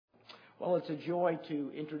Well, it's a joy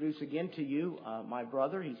to introduce again to you my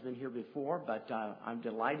brother. He's been here before, but I'm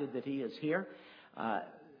delighted that he is here.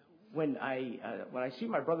 When I see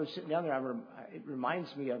my brother sitting down there, it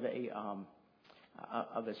reminds me of a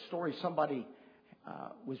story. Somebody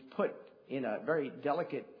was put in a very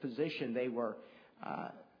delicate position. They were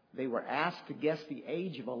asked to guess the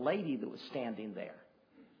age of a lady that was standing there.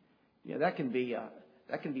 You know, that can be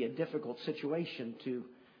a difficult situation to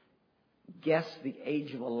guess the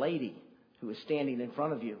age of a lady who is standing in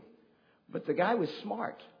front of you. But the guy was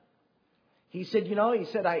smart. He said,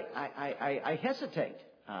 I hesitate.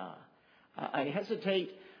 I hesitate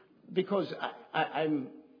because I'm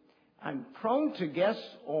prone to guess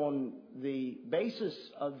on the basis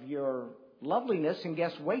of your loveliness and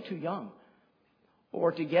guess way too young.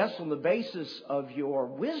 Or to guess on the basis of your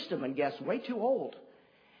wisdom and guess way too old.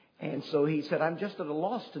 And so he said, I'm just at a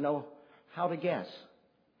loss to know how to guess.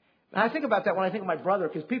 And I think about that when I think of my brother,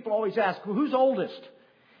 because people always ask, well, who's oldest?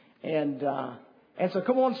 And so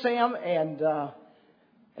come on, Sam.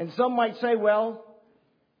 And some might say, well,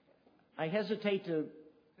 I hesitate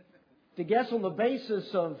to guess on the basis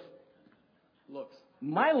of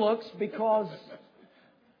my looks because,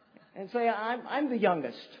 and say I'm the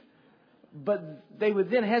youngest. But they would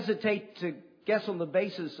then hesitate to guess on the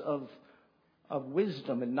basis of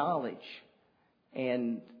wisdom and knowledge,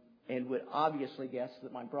 and would obviously guess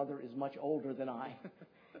that my brother is much older than I.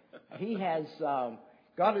 He has,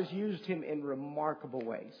 God has used him in remarkable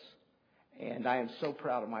ways. And I am so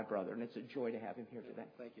proud of my brother, and it's a joy to have him here today.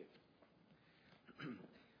 Thank you.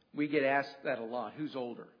 We get asked that a lot. Who's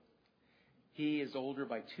older? He is older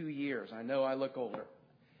by 2 years. I know I look older.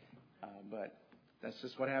 But that's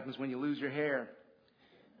just what happens when you lose your hair.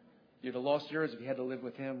 You'd have lost yours if you had to live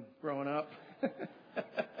with him growing up.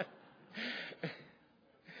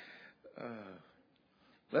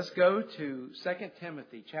 Let's go to 2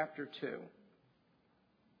 Timothy chapter 2.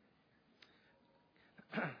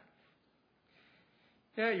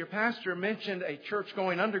 Yeah, your pastor mentioned a church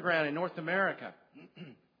going underground in North America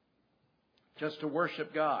just to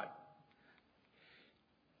worship God.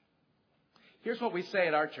 Here's what we say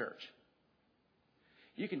at our church.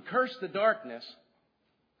 You can curse the darkness,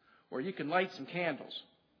 or you can light some candles.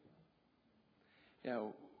 You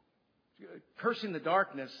know, cursing the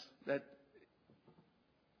darkness that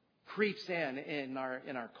creeps in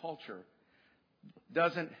our culture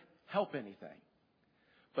doesn't help anything.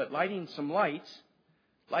 But lighting some lights,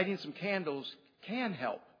 lighting some candles can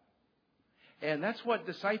help. And that's what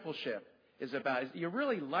discipleship is about. You're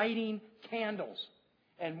really lighting candles,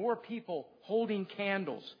 and more people holding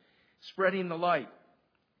candles, spreading the light.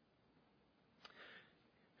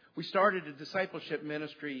 We started a discipleship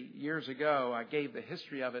ministry years ago. I gave the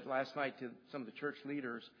history of it last night to some of the church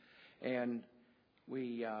leaders. And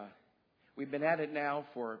we've been at it now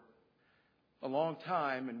for a long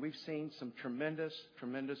time, and we've seen some tremendous,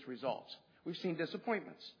 tremendous results. We've seen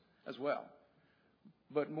disappointments as well,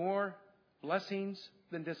 but more blessings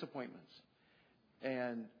than disappointments.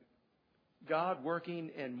 And God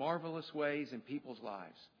working in marvelous ways in people's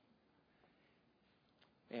lives.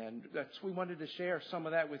 And we wanted to share some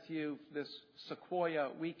of that with you this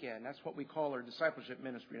Sequoia weekend. That's what we call our discipleship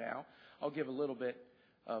ministry now. I'll give a little bit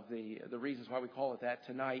of the reasons why we call it that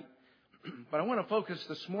tonight. But I want to focus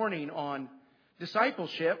this morning on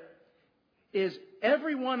discipleship is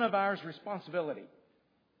every one of ours responsibility.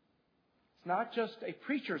 It's not just a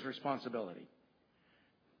preacher's responsibility.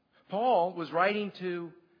 Paul was writing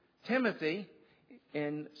to Timothy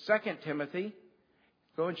in 2 Timothy.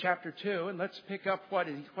 Go in chapter 2, and let's pick up what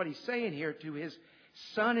he's saying here to his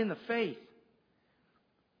son in the faith.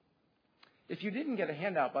 If you didn't get a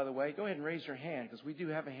handout, by the way, go ahead and raise your hand, because we do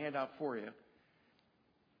have a handout for you,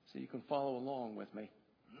 so you can follow along with me.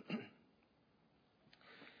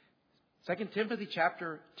 2 Timothy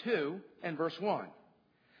chapter 2 and verse 1.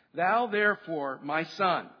 Thou therefore, my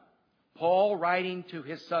son, Paul writing to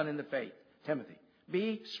his son in the faith, Timothy,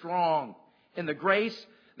 be strong in the grace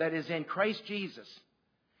that is in Christ Jesus.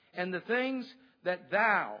 And the things that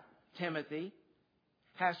thou, Timothy,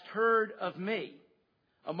 hast heard of me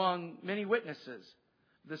among many witnesses,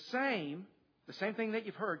 the same thing that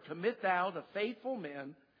you've heard, commit thou to faithful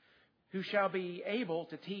men who shall be able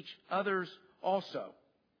to teach others also.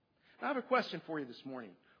 Now, I have a question for you this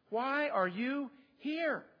morning. Why are you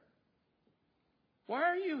here? Why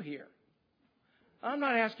are you here? I'm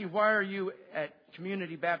not asking why are you at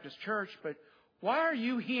Community Baptist Church, but why are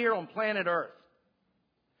you here on planet Earth?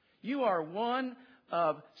 You are one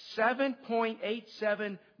of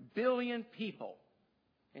 7.87 billion people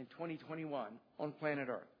in 2021 on planet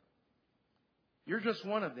Earth. You're just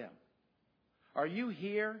one of them. Are you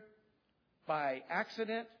here by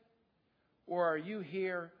accident? or are you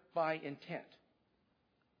here by intent?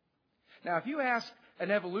 Now, if you ask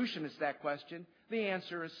an evolutionist that question, the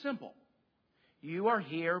answer is simple. You are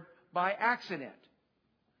here by accident.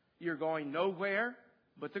 You're going nowhere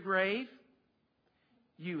but the grave.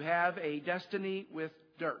 You have a destiny with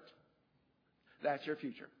dirt. That's your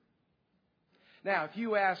future. Now, if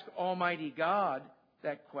you ask Almighty God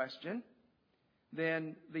that question,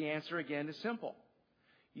 then the answer again is simple.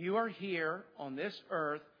 You are here on this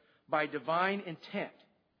earth by divine intent,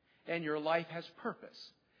 and your life has purpose.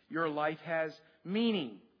 Your life has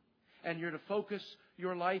meaning, and you're to focus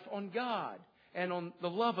your life on God and on the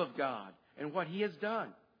love of God and what He has done.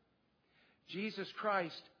 Jesus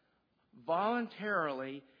Christ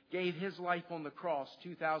voluntarily gave His life on the cross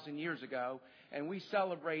 2,000 years ago, and we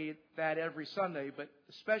celebrate that every Sunday, but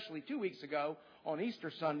especially 2 weeks ago on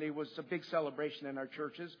Easter Sunday was a big celebration in our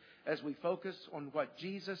churches as we focus on what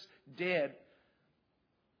Jesus did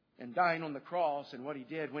and dying on the cross and what He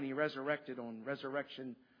did when He resurrected on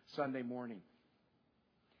Resurrection Sunday morning.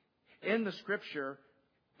 In the Scripture,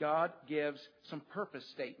 God gives some purpose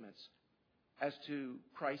statements as to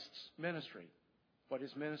Christ's ministry, what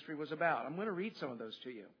His ministry was about. I'm going to read some of those to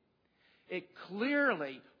you. It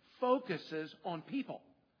clearly focuses on people.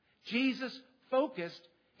 Jesus focused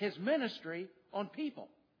His ministry on people.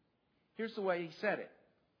 Here's the way He said it.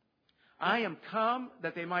 I am come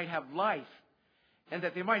that they might have life, and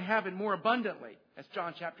that they might have it more abundantly. That's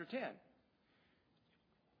John chapter 10.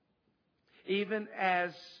 Even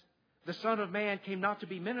as the Son of Man came not to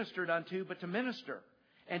be ministered unto, but to minister,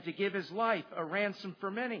 and to give His life a ransom for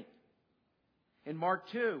many. In Mark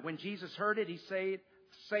 2, when Jesus heard it, He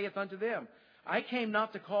saith unto them, I came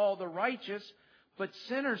not to call the righteous, but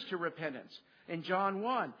sinners to repentance. In John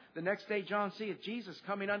 1, the next day John seeth Jesus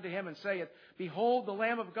coming unto him and saith, Behold the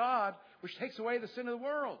Lamb of God, which takes away the sin of the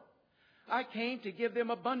world. I came to give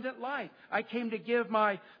them abundant life. I came to give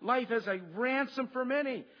my life as a ransom for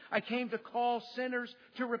many. I came to call sinners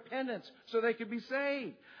to repentance so they could be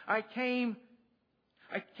saved. I came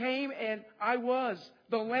and I was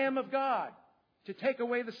the Lamb of God to take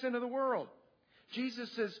away the sin of the world.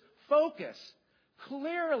 Jesus' focus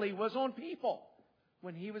clearly was on people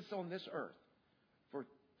when He was on this earth for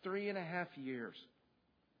 3.5 years.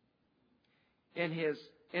 In His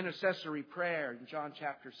intercessory prayer in John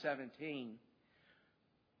chapter 17,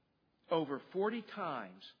 over 40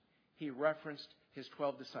 times He referenced His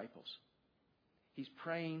 12 disciples. He's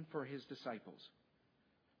praying for His disciples.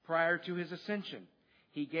 Prior to His ascension,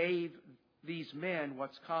 He gave these men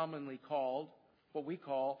what's commonly called, what we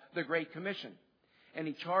call, the Great Commission. And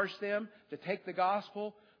He charged them to take the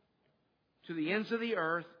gospel to the ends of the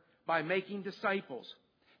earth by making disciples.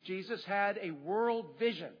 Jesus had a world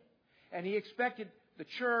vision, and He expected the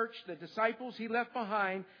church, the disciples He left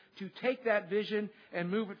behind, to take that vision and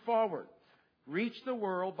move it forward. Reach the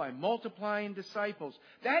world by multiplying disciples.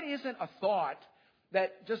 That isn't a thought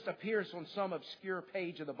that just appears on some obscure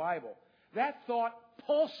page of the Bible. That thought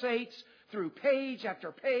pulsates through page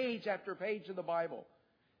after page after page of the Bible.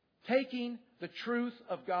 Taking the truth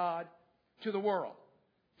of God to the world,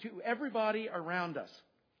 to everybody around us.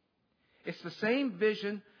 It's the same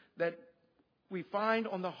vision that we find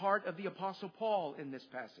on the heart of the Apostle Paul in this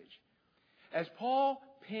passage. As Paul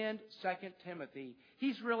penned 2 Timothy,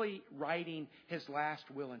 he's really writing his last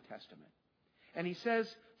will and testament. And he says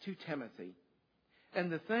to Timothy,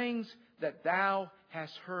 and the things that thou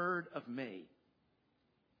hast heard of me.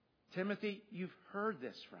 Timothy, you've heard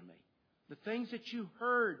this from me. The things that you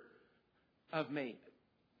heard of me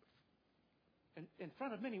in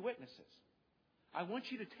front of many witnesses. I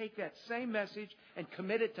want you to take that same message and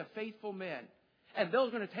commit it to faithful men. And they're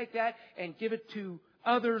going to take that and give it to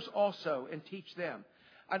others also and teach them.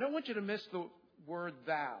 I don't want you to miss the word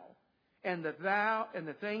thou and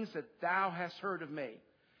the things that thou hast heard of me.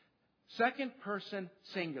 Second person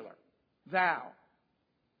singular. Thou.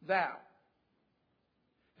 Thou.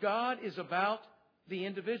 God is about the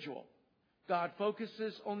individual. God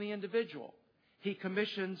focuses on the individual. He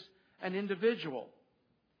commissions an individual.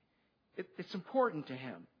 It's important to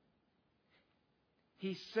Him.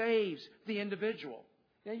 He saves the individual.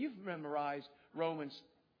 Now, you've memorized Romans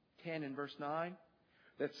 10 and verse 9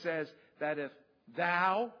 that says that if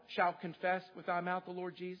thou shalt confess with thy mouth the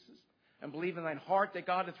Lord Jesus and believe in thine heart that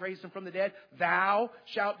God hath raised Him from the dead, thou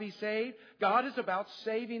shalt be saved. God is about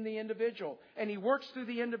saving the individual, and He works through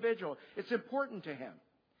the individual. It's important to Him.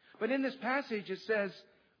 But in this passage it says,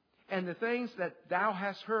 and the things that thou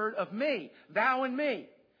hast heard of me, thou and me,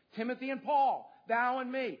 Timothy and Paul, thou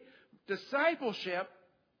and me. Discipleship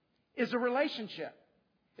is a relationship.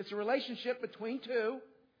 It's a relationship between two,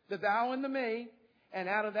 the thou and the me, and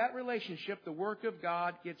out of that relationship, the work of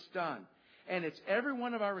God gets done. And it's every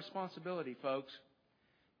one of our responsibility, folks,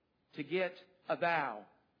 to get a thou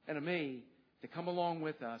and a me to come along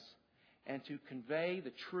with us and to convey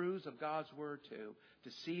the truths of God's Word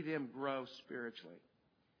to see them grow spiritually.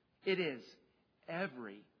 It is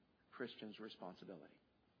every Christian's responsibility.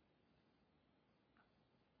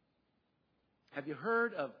 Have you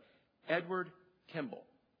heard of Edward Kimball?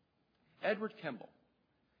 Edward Kimball.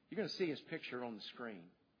 You're going to see his picture on the screen.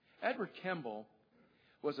 Edward Kimball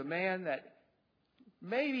was a man that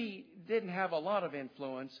maybe didn't have a lot of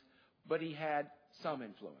influence, but he had some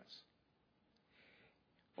influence.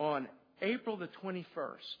 On April the 21st,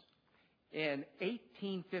 in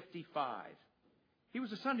 1855, he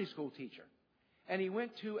was a Sunday school teacher, and he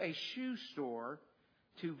went to a shoe store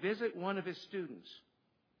to visit one of his students,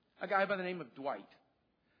 a guy by the name of Dwight.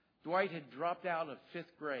 Dwight had dropped out of 5th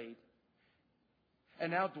grade,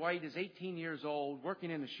 and now Dwight is 18 years old,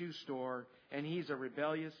 working in the shoe store, and he's a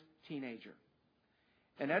rebellious teenager.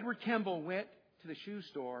 And Edward Kimball went to the shoe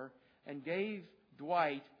store and gave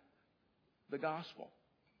Dwight the gospel.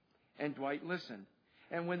 And Dwight listened.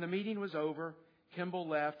 And when the meeting was over, Kimball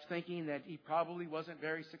left thinking that he probably wasn't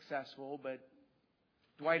very successful, but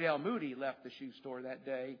Dwight L. Moody left the shoe store that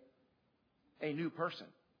day a new person.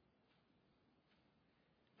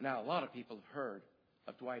 Now, a lot of people have heard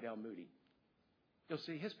of Dwight L. Moody. You'll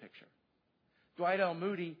see his picture. Dwight L.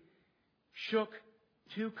 Moody shook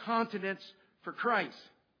 2 continents for Christ.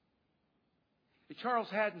 Charles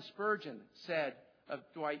Haddon Spurgeon said of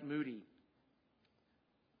Dwight Moody,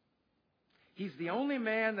 "He's the only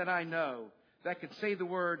man that I know that could say the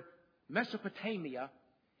word Mesopotamia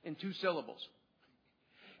in 2 syllables.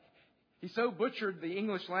 He so butchered the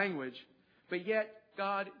English language, but yet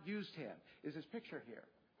God used him." Is his picture here?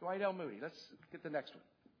 Dwight L. Moody. Let's get the next one.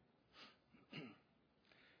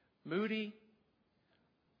 Moody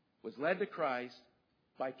was led to Christ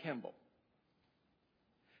by Kimball.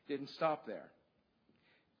 Didn't stop there.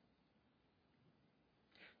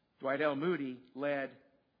 Dwight L. Moody led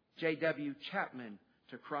J.W. Chapman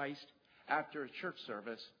to Christ after a church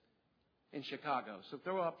service in Chicago. So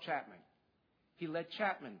throw up Chapman. He led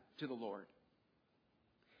Chapman to the Lord.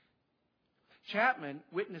 Chapman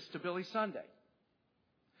witnessed to Billy Sunday.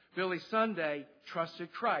 Billy Sunday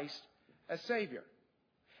trusted Christ as Savior.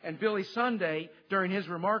 And Billy Sunday, during his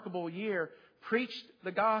remarkable year, preached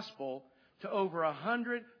the gospel to over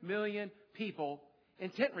 100 million people in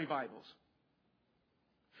tent revivals.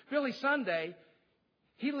 Billy Sunday,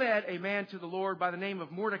 he led a man to the Lord by the name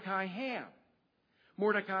of Mordecai Ham.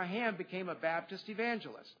 Mordecai Ham became a Baptist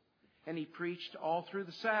evangelist, and he preached all through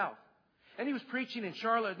the South. And he was preaching in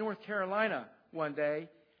Charlotte, North Carolina one day,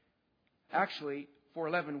 actually for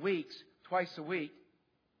 11 weeks, twice a week.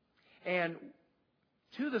 And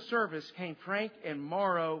to the service came Frank and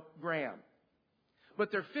Morrow Graham.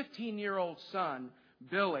 But their 15-year-old son,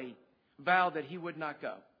 Billy, vowed that he would not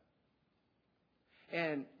go.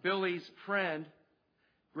 And Billy's friend,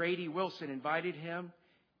 Grady Wilson, invited him,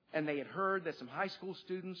 and they had heard that some high school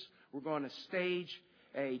students were going to stage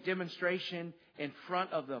a demonstration in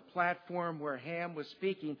front of the platform where Ham was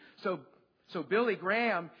speaking. So Billy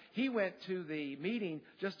Graham, he went to the meeting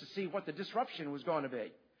just to see what the disruption was going to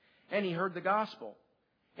be. And he heard the gospel.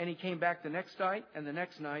 And he came back the next night and the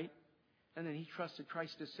next night, and then he trusted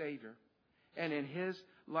Christ as Savior. And in his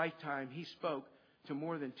lifetime, he spoke to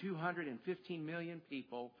more than 215 million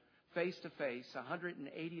people, face to face,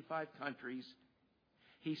 185 countries.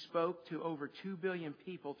 He spoke to over 2 billion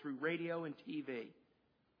people through radio and TV.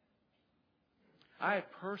 I have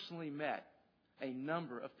personally met a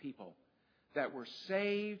number of people that were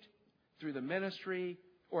saved through the ministry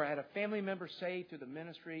or had a family member saved through the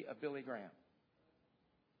ministry of Billy Graham.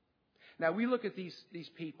 Now, we look at these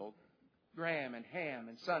people, Graham and Ham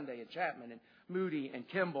and Sunday and Chapman and Moody and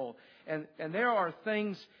Kimball, and there are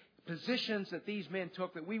things, positions that these men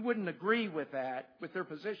took that we wouldn't agree with their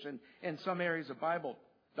position in some areas of Bible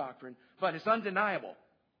doctrine, but it's undeniable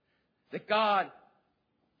that God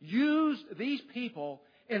used these people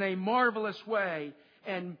in a marvelous way,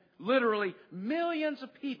 and literally millions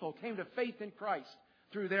of people came to faith in Christ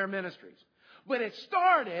through their ministries. But it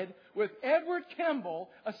started with Edward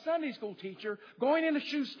Kimball, a Sunday school teacher, going in a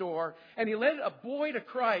shoe store, and he led a boy to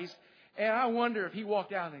Christ. And I wonder if he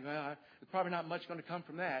walked out and think, well, there's probably not much going to come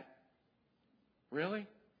from that. Really?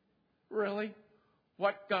 Really?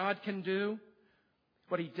 What God can do?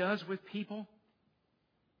 What He does with people?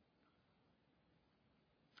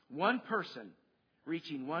 One person,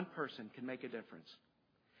 reaching one person can make a difference.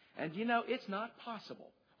 And you know, it's not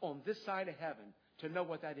possible on this side of heaven to know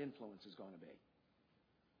what that influence is going to be.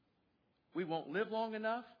 We won't live long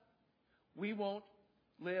enough. We won't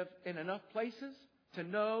live in enough places to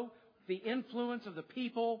know the influence of the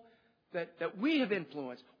people that we have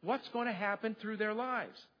influenced. What's going to happen through their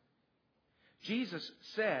lives? Jesus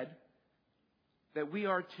said that we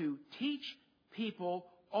are to teach people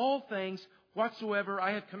all things whatsoever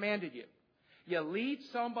I have commanded you. You lead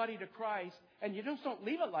somebody to Christ, and you just don't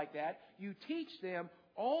leave it like that. You teach them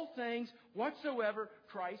all things whatsoever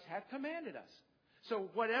Christ hath commanded us. So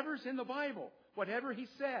whatever's in the Bible, whatever He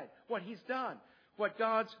said, what He's done, what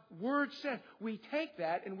God's Word said, we take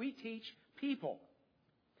that and we teach people.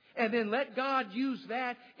 And then let God use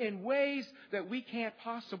that in ways that we can't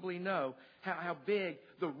possibly know how big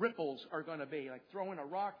the ripples are going to be. Like throwing a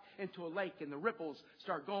rock into a lake and the ripples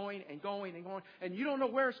start going and going and going. And you don't know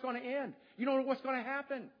where it's going to end. You don't know what's going to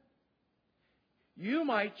happen. You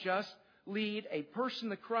might just lead a person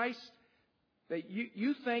to Christ that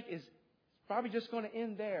you think is probably just going to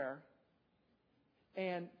end there.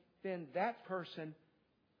 And then that person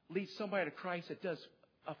leads somebody to Christ that does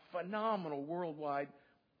a phenomenal worldwide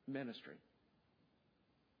ministry.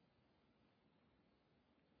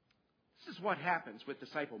 This is what happens with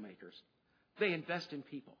disciple makers. They invest in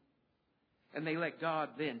people. And they let God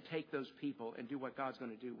then take those people and do what God's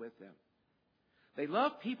going to do with them. They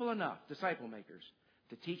love people enough, disciple makers,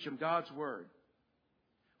 to teach them God's Word.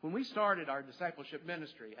 When we started our discipleship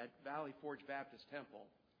ministry at Valley Forge Baptist Temple,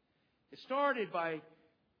 it started by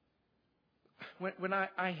when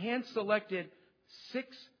I hand-selected 6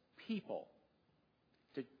 people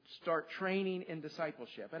to start training in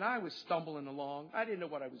discipleship. And I was stumbling along. I didn't know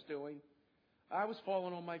what I was doing. I was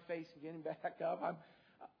falling on my face and getting back up.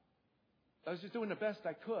 I was just doing the best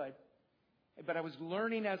I could. But I was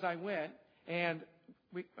learning as I went. And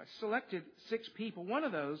I selected 6 people. One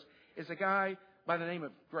of those is a guy by the name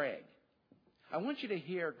of Greg. I want you to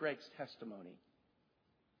hear Greg's testimony.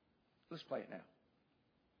 Let's play it now.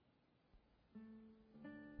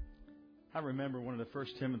 I remember one of the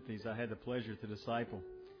first Timothys I had the pleasure to disciple.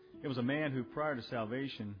 It was a man who, prior to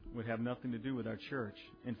salvation, would have nothing to do with our church.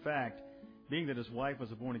 In fact, being that his wife was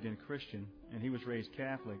a born-again Christian and he was raised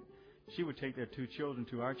Catholic, she would take their 2 children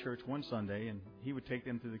to our church one Sunday and he would take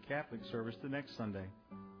them to the Catholic service the next Sunday.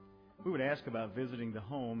 We would ask about visiting the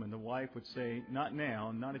home and the wife would say, "Not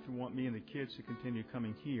now, not if you want me and the kids to continue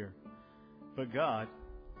coming here." But God,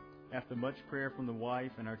 after much prayer from the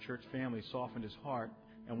wife and our church family, softened his heart,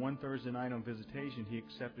 and one Thursday night on visitation, he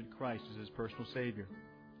accepted Christ as his personal Savior.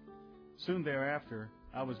 Soon thereafter,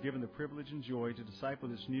 I was given the privilege and joy to disciple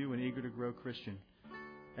this new and eager-to-grow Christian.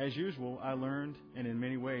 As usual, I learned and in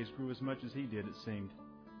many ways grew as much as he did, it seemed.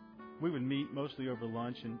 We would meet mostly over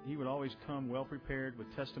lunch, and he would always come well-prepared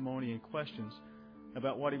with testimony and questions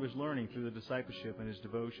about what he was learning through the discipleship and his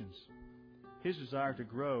devotions. His desire to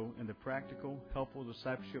grow in the practical, helpful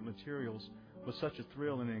discipleship materials was such a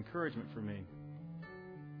thrill and an encouragement for me.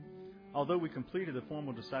 Although we completed the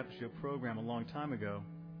formal discipleship program a long time ago,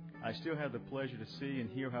 I still have the pleasure to see and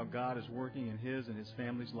hear how God is working in his and his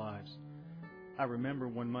family's lives. I remember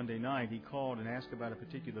one Monday night he called and asked about a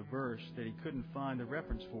particular verse that he couldn't find the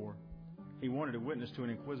reference for. He wanted to witness to an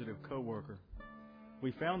inquisitive coworker.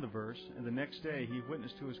 We found the verse, and the next day he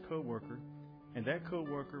witnessed to his coworker, and that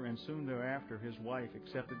coworker and soon thereafter his wife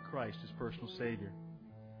accepted Christ as personal Savior.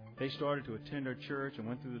 They started to attend our church and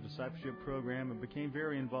went through the discipleship program and became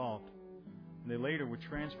very involved. They later were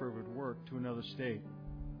transferred with work to another state.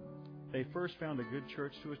 They first found a good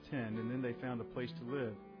church to attend, and then they found a place to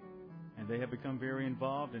live. And they have become very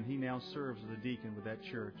involved, and he now serves as a deacon with that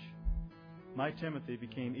church. My Timothy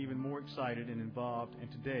became even more excited and involved,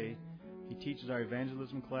 and today he teaches our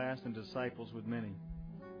evangelism class and disciples with many,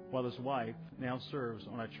 while his wife now serves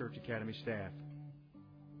on our church academy staff.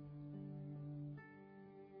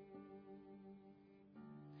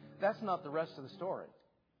 That's not the rest of the story.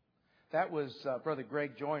 That was Brother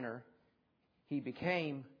Greg Joyner. He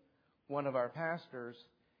became one of our pastors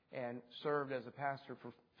and served as a pastor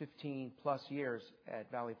for 15 plus years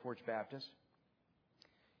at Valley Forge Baptist.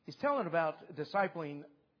 He's telling about discipling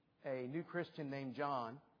a new Christian named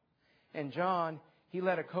John. And John, he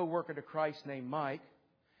led a co-worker to Christ named Mike.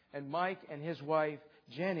 And Mike and his wife,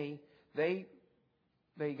 Jenny, they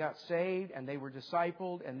got saved and they were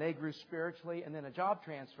discipled and they grew spiritually. And then a job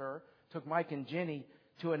transfer took Mike and Jenny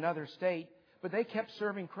to another state. But they kept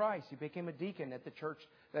serving Christ. He became a deacon at the church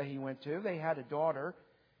that he went to. They had a daughter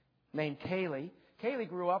named Kaylee. Kaylee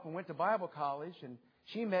grew up and went to Bible college, and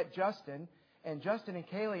she met Justin. And Justin and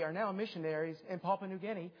Kaylee are now missionaries in Papua New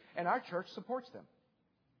Guinea, and our church supports them.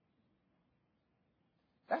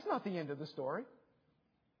 That's not the end of the story,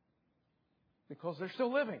 because they're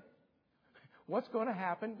still living. What's going to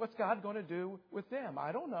happen? What's God going to do with them?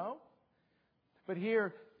 I don't know. But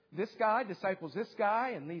here, this guy disciples this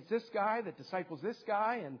guy, and leads this guy that disciples this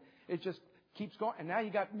guy, and it just keeps going. And now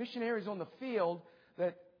you got missionaries on the field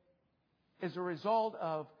that is a result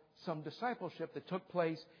of some discipleship that took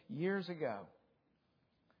place years ago.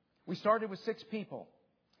 We started with 6 people,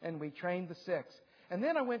 and we trained the 6. And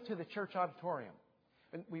then I went to the church auditorium.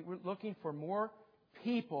 And we were looking for more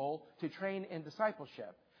people to train in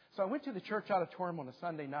discipleship. So I went to the church auditorium on a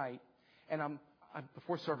Sunday night, and I'm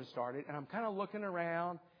before service started, and I'm kind of looking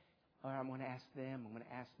around. I'm going to ask them. I'm going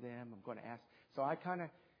to ask them. I'm going to ask. So I kind of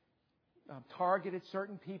targeted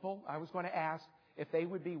certain people. I was going to ask if they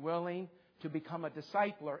would be willing to become a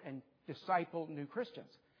discipler and disciple new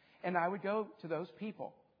Christians. And I would go to those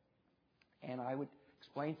people, and I would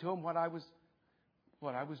explain to them what I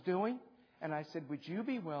was doing. And I said, would you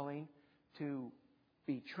be willing to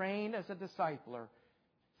be trained as a discipler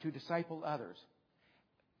to disciple others?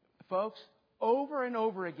 Folks, over and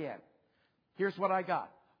over again, here's what I got.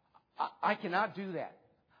 I cannot do that.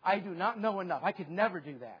 I do not know enough. I could never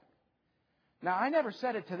do that. Now, I never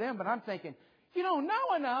said it to them, but I'm thinking, you don't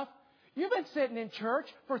know enough. You've been sitting in church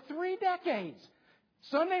for 3 decades.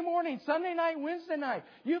 Sunday morning, Sunday night, Wednesday night.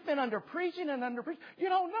 You've been under preaching and under preaching. You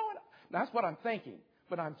don't know enough. That's what I'm thinking.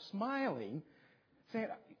 But I'm smiling, saying,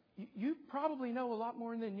 you probably know a lot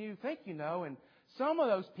more than you think you know. And some of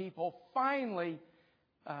those people finally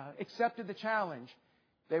accepted the challenge.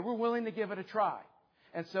 They were willing to give it a try.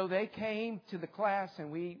 And so they came to the class,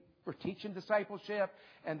 and we were teaching discipleship.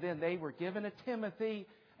 And then they were given a Timothy,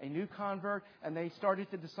 a new convert, and they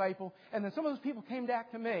started to disciple. And then some of those people came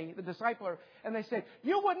back to me, the discipler, and they said,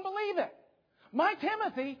 you wouldn't believe it. My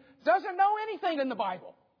Timothy doesn't know anything in the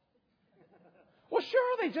Bible. Well,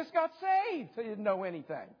 sure, they just got saved. They didn't know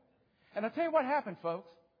anything. And I'll tell you what happened, folks.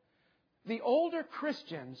 The older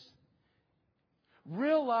Christians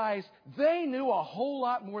realized they knew a whole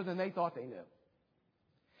lot more than they thought they knew.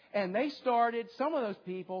 And they started, some of those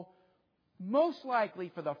people, most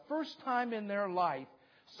likely for the first time in their life,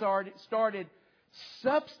 started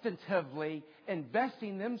substantively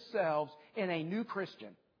investing themselves in a new Christian.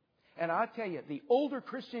 And I'll tell you, the older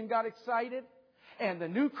Christian got excited, and the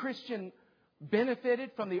new Christian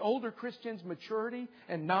benefited from the older Christian's maturity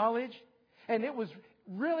and knowledge. And it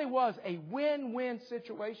really was a win-win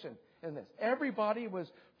situation in this. Everybody was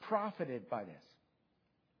profited by this.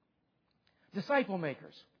 Disciple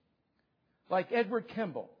makers, like Edward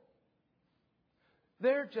Kimball,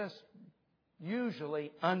 they're just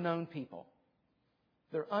usually unknown people.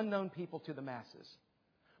 They're unknown people to the masses,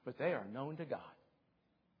 but they are known to God.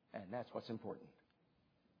 And that's what's important.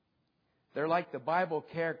 They're like the Bible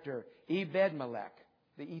character Ebed-Melech,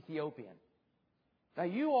 the Ethiopian. Now,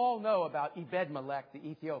 you all know about Ebed-Melech, the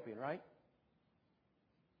Ethiopian, right?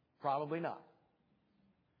 Probably not.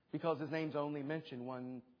 Because his name's only mentioned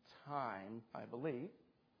one time, I believe.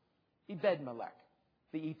 Ebed-Melech,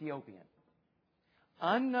 the Ethiopian.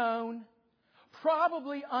 Unknown,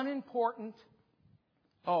 probably unimportant.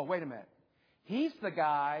 Oh, wait a minute. He's the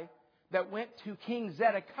guy that went to King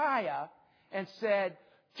Zedekiah and said,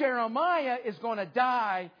 Jeremiah is going to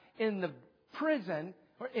die in the prison,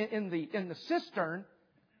 or in the cistern,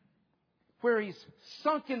 where he's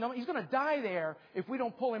sunk in. He's going to die there if we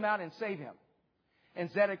don't pull him out and save him.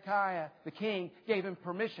 And Zedekiah, the king, gave him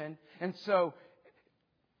permission. And so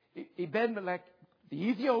Ebed-Melech, the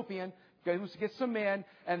Ethiopian, goes to get some men,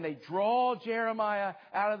 and they draw Jeremiah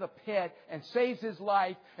out of the pit and saves his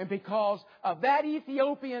life. And because of that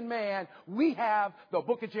Ethiopian man, we have the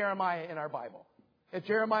book of Jeremiah in our Bible. If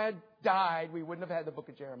Jeremiah died, we wouldn't have had the book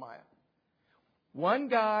of Jeremiah. One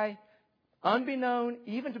guy, unbeknown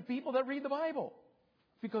even to people that read the Bible,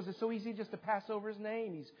 because it's so easy just to pass over his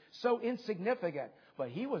name. He's so insignificant. But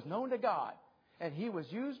he was known to God, and he was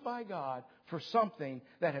used by God for something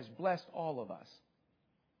that has blessed all of us.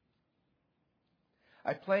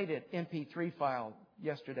 I played an MP3 file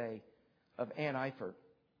yesterday of Ann Eifert,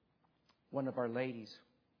 one of our ladies,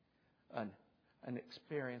 an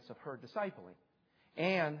experience of her discipling.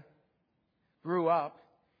 Ann grew up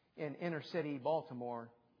in inner city Baltimore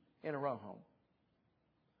in a row home.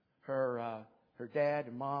 Her dad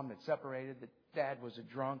and mom had separated. The dad was a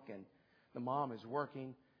drunk, and the mom is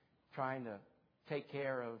working, trying to take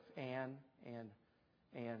care of Ann and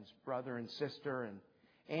Ann's brother and sister.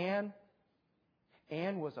 And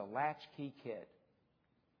Ann was a latchkey kid.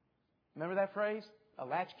 Remember that phrase? A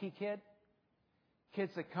latchkey kid?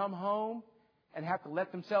 Kids that come home and have to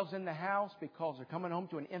let themselves in the house because they're coming home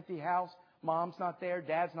to an empty house. Mom's not there.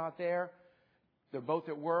 Dad's not there. They're both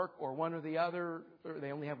at work, or one or the other. Or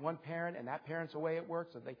they only have one parent, and that parent's away at work,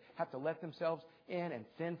 so they have to let themselves in and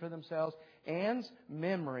fend for themselves. Ann's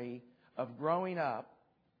memory of growing up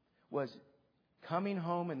was coming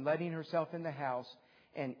home and letting herself in the house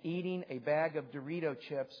and eating a bag of Dorito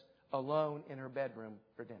chips alone in her bedroom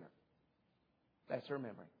for dinner. That's her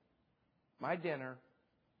memory. My dinner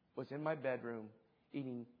was in my bedroom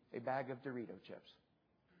eating a bag of Dorito chips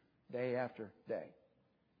day after day.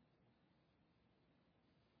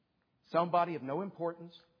 Somebody of no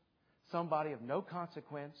importance, somebody of no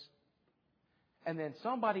consequence, and then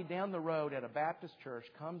somebody down the road at a Baptist church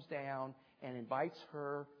comes down and invites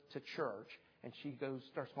her to church, and she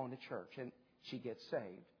starts going to church, and she gets saved.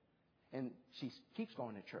 And she keeps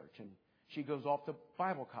going to church, and she goes off to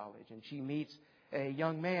Bible college, and she meets a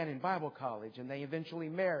young man in Bible college, and they eventually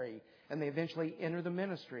marry, and they eventually enter the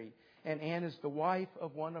ministry. And Ann is the wife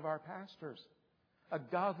of one of our pastors, a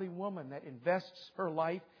godly woman that invests her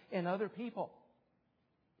life in other people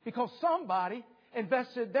because somebody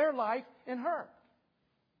invested their life in her.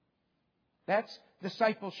 That's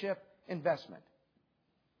discipleship investment.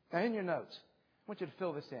 Now, in your notes, I want you to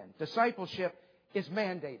fill this in. Discipleship is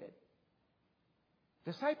mandated.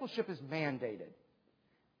 Discipleship is mandated.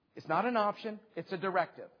 It's not an option, it's a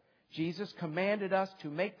directive. Jesus commanded us to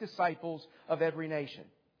make disciples of every nation.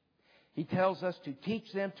 He tells us to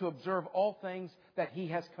teach them to observe all things that He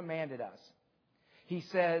has commanded us. He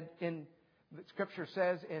said, the Scripture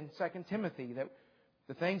says in 2 Timothy that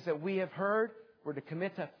the things that we have heard we're to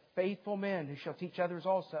commit to faithful men who shall teach others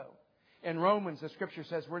also. In Romans, the Scripture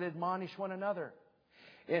says we're to admonish one another.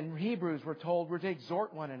 In Hebrews, we're told we're to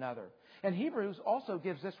exhort one another. And Hebrews also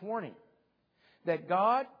gives this warning that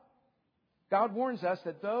God warns us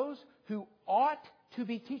that those who ought to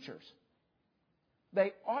be teachers,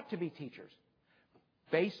 they ought to be teachers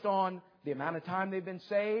based on the amount of time they've been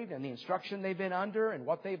saved and the instruction they've been under and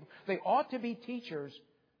what they ought to be teachers,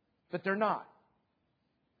 but they're not.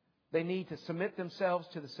 They need to submit themselves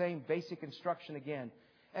to the same basic instruction again.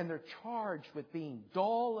 And they're charged with being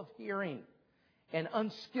dull of hearing and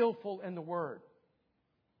unskillful in the Word.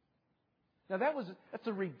 Now that's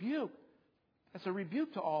a rebuke. That's a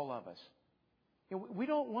rebuke to all of us. We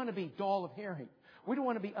don't want to be dull of hearing. We don't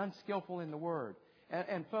want to be unskillful in the Word.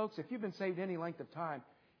 And folks, if you've been saved any length of time,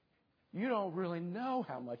 you don't really know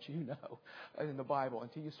how much you know in the Bible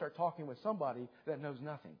until you start talking with somebody that knows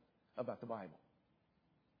nothing about the Bible.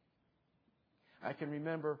 I can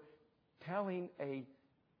remember telling a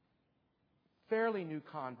fairly new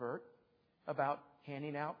convert about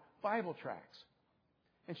handing out Bible tracts.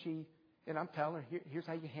 And I'm telling her, here's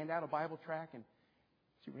how you hand out a Bible tract. And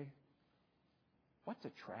she read, what's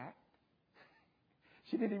a tract?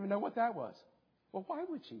 She didn't even know what that was. Well, why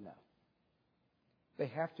would she know? They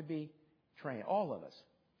have to be trained. All of us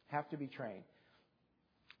have to be trained.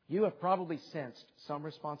 You have probably sensed some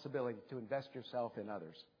responsibility to invest yourself in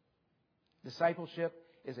others. Discipleship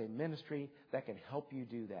is a ministry that can help you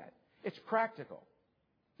do that. It's practical.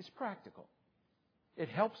 It's practical. It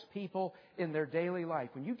helps people in their daily life.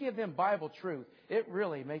 When you give them Bible truth, it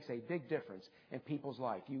really makes a big difference in people's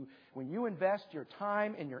life. When you invest your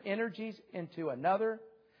time and your energies into another,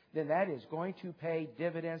 then that is going to pay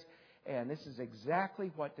dividends. And this is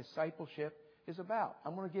exactly what discipleship is about.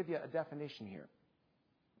 I'm going to give you a definition here.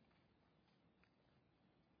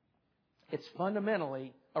 It's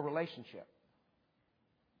fundamentally a relationship.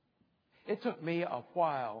 It took me a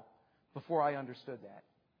while before I understood that.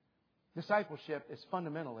 Discipleship is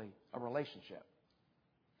fundamentally a relationship.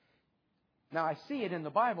 Now, I see it in the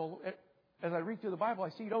Bible. As I read through the Bible, I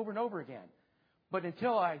see it over and over again. But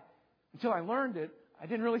until I learned it, I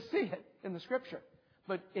didn't really see it in the Scripture.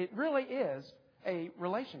 But it really is a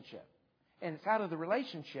relationship. And it's out of the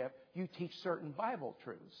relationship you teach certain Bible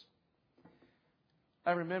truths.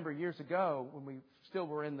 I remember years ago when we still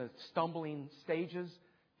were in the stumbling stages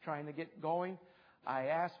trying to get going, I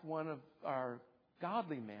asked one of our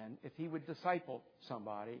godly men if he would disciple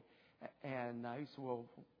somebody. And he said, well,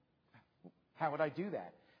 how would I do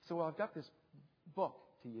that? I said, well, I've got this book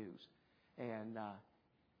to use. And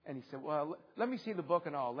he said, well, let me see the book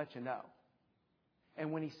and I'll let you know.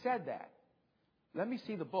 And when he said that, let me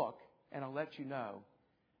see the book and I'll let you know,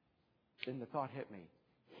 then the thought hit me.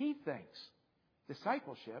 He thinks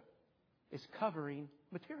discipleship is covering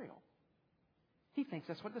material. He thinks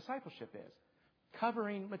that's what discipleship is.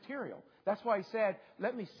 Covering material. That's why he said,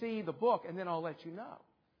 let me see the book and then I'll let you know.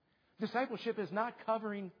 Discipleship is not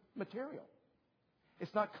covering material.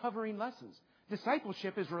 It's not covering lessons.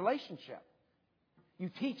 Discipleship is relationship. You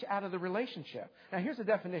teach out of the relationship. Now here's a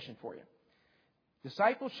definition for you.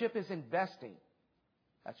 Discipleship is investing.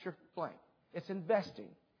 That's your blank. It's investing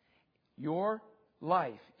your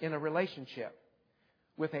life in a relationship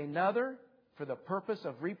with another for the purpose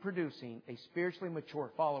of reproducing a spiritually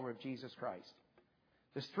mature follower of Jesus Christ.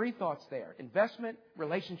 There's three thoughts there. Investment,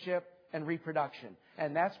 relationship, and reproduction.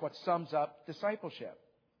 And that's what sums up discipleship.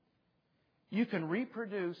 You can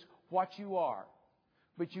reproduce what you are,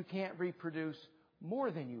 but you can't reproduce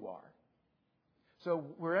more than you are. So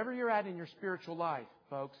wherever you're at in your spiritual life,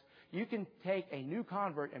 folks, you can take a new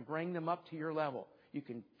convert and bring them up to your level. You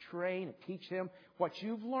can train and teach them what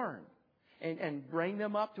you've learned and bring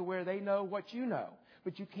them up to where they know what you know.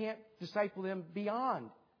 But you can't disciple them beyond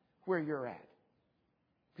where you're at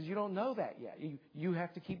because you don't know that yet. You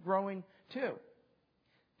have to keep growing too.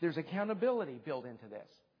 There's accountability built into this.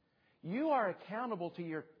 You are accountable to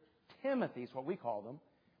your Timothy's, what we call them.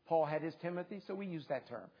 Paul had his Timothy, so we use that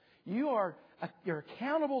term. You're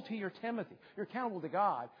accountable to your Timothy. You're accountable to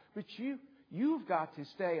God, but you've got to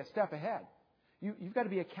stay a step ahead. You've got to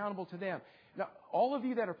be accountable to them. Now, all of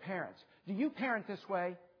you that are parents, do you parent this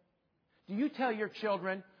way? Do you tell your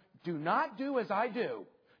children, do not do as I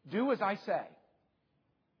do as I say?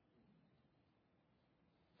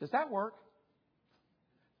 Does that work?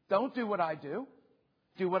 Don't do what I do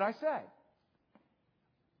what I say.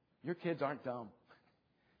 Your kids aren't dumb.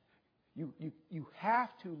 You have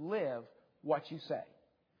to live what you say.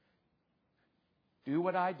 Do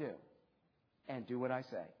what I do and do what I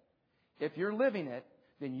say. If you're living it,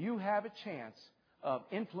 then you have a chance of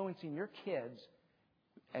influencing your kids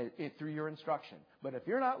through your instruction. But if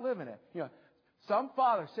you're not living it, some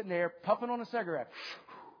father sitting there puffing on a cigarette.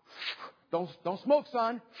 Don't smoke,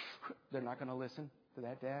 son. They're not going to listen to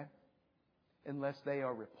that dad unless they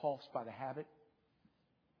are repulsed by the habit.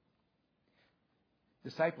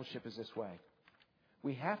 Discipleship is this way.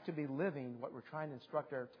 We have to be living what we're trying to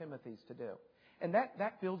instruct our Timothys to do. And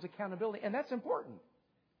that builds accountability. And that's important.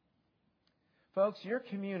 Folks, your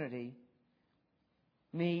community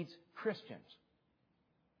needs Christians.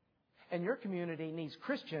 And your community needs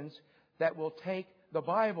Christians that will take the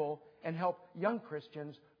Bible and help young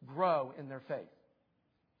Christians grow in their faith.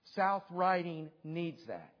 South Riding needs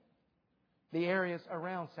that. The areas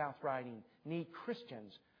around South Riding need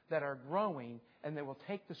Christians that are growing and that will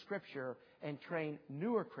take the Scripture and train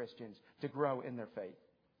newer Christians to grow in their faith.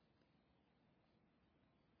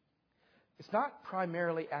 It's not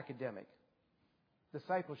primarily academic.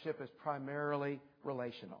 Discipleship is primarily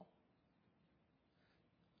relational.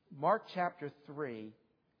 Mark chapter 3,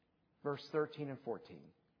 verse 13 and 14.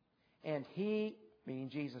 And he, meaning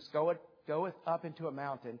Jesus, goeth up into a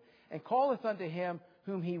mountain and calleth unto him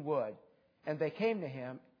whom he would. And they came to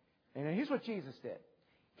him. And here's what Jesus did.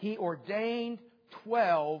 He ordained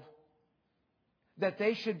 12 that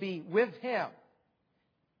they should be with him.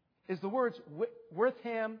 Is the words with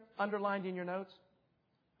him underlined in your notes?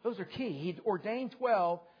 Those are key. He ordained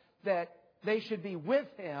 12 that they should be with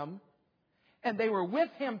him. And they were with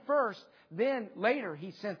him first. Then later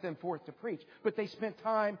he sent them forth to preach. But they spent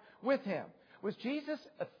time with him. Was Jesus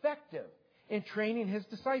effective in training his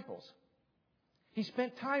disciples? He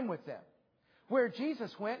spent time with them. Where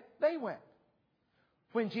Jesus went, they went.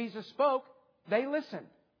 When Jesus spoke, they listened.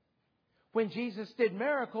 When Jesus did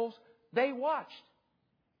miracles, they watched.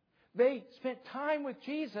 They spent time with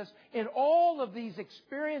Jesus in all of these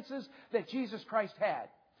experiences that Jesus Christ had.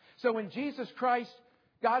 So when Jesus Christ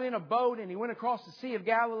got in a boat and he went across the Sea of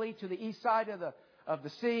Galilee to the east side of the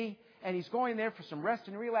sea, and he's going there for some rest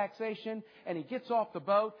and relaxation, and he gets off the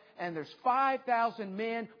boat, and there's 5,000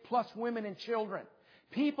 men plus women and children.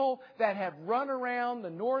 People that have run around the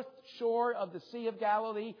north shore of the Sea of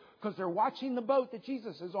Galilee because they're watching the boat that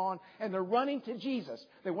Jesus is on and they're running to Jesus.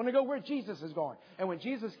 They want to go where Jesus is going. And when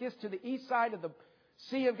Jesus gets to the east side of the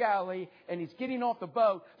Sea of Galilee and he's getting off the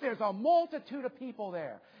boat, there's a multitude of people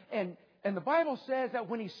there. And the Bible says that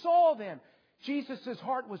when he saw them, Jesus'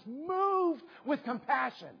 heart was moved with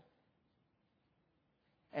compassion.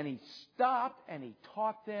 And he stopped and he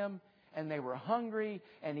taught them. And they were hungry,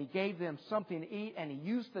 and he gave them something to eat, and he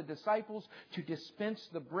used the disciples to dispense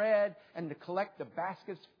the bread and to collect the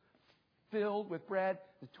baskets filled with bread,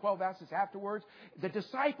 the 12 ounces afterwards. The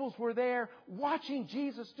disciples were there watching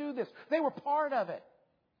Jesus do this. They were part of it.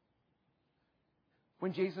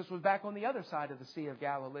 When Jesus was back on the other side of the Sea of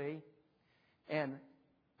Galilee, and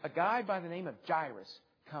a guy by the name of Jairus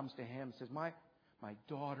comes to him and says, My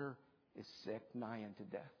daughter is sick, nigh unto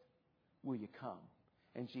death. Will you come?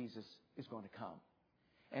 And Jesus is going to come.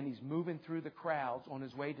 And he's moving through the crowds on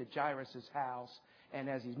his way to Jairus' house. And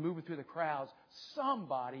as he's moving through the crowds,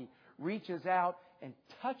 somebody reaches out and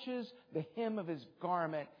touches the hem of his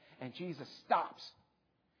garment. And Jesus stops.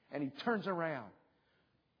 And he turns around.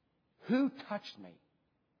 Who touched me?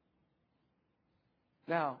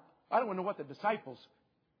 Now, I don't know what the disciples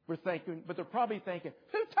were thinking, but they're probably thinking,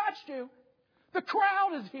 who touched you? The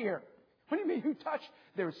crowd is here. What do you mean, who touched?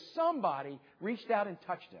 There's somebody reached out and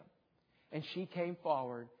touched him. And she came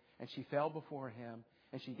forward And she fell before Him,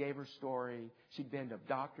 and she gave her story. She'd been to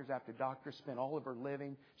doctors after doctors, spent all of her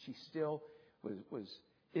living. She still was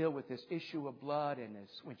ill with this issue of blood. And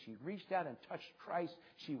when she reached out and touched Christ,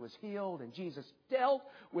 she was healed. And Jesus dealt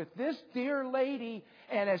with this dear lady.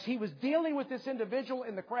 And as He was dealing with this individual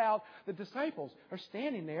in the crowd, the disciples are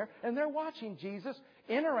standing there, and they're watching Jesus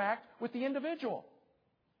interact with the individual.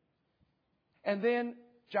 And then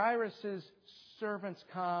Jairus' servants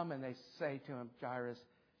come, and they say to him, Jairus,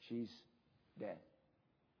 she's dead.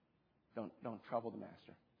 Don't trouble the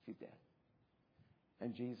Master. She's dead.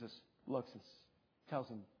 And Jesus looks and tells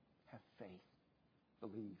him, have faith.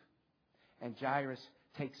 Believe. And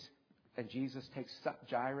Jesus takes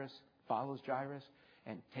Jairus, follows Jairus,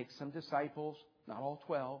 and takes some disciples, not all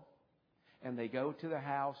 12, and they go to the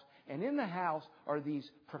house. And in the house are these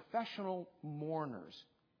professional mourners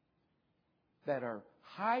that are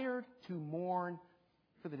hired to mourn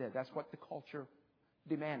for the dead. That's what the culture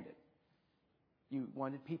demanded. You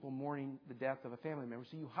wanted people mourning the death of a family member,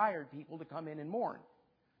 so you hired people to come in and mourn.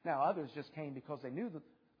 Now, others just came because they knew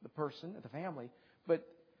the person, the family, but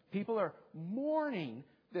people are mourning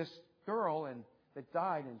this girl that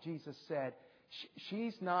died, and Jesus said,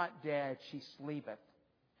 she's not dead, she sleepeth.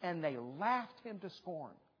 And they laughed Him to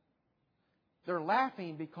scorn. They're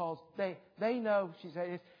laughing because they know, she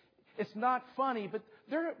said, it's not funny, but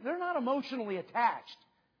they're not emotionally attached.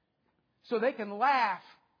 So they can laugh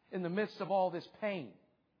in the midst of all this pain.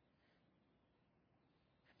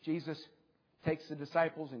 Jesus takes the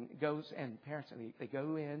disciples and goes, and parents, they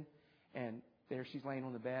go in, and there she's laying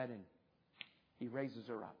on the bed, and He raises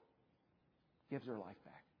her up, gives her life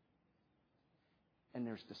back. And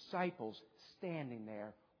there's disciples standing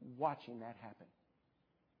there watching that happen.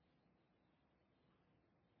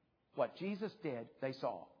 What Jesus did, they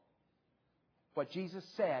saw. What Jesus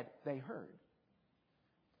said, they heard.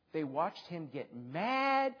 They watched Him get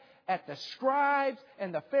mad at the scribes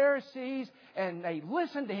and the Pharisees, and they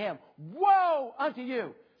listened to Him. Woe unto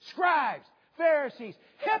you, scribes, Pharisees,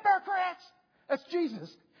 hypocrites! That's Jesus.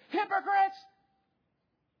 Hypocrites!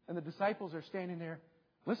 And the disciples are standing there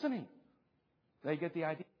listening. They get the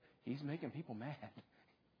idea. He's making people mad.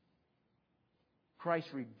 Christ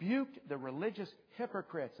rebuked the religious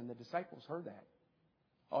hypocrites, and the disciples heard that.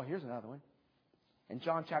 Oh, here's another one. And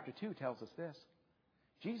John chapter 2 tells us this.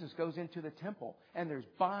 Jesus goes into the temple, and there's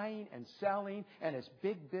buying and selling, and it's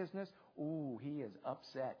big business. Ooh, He is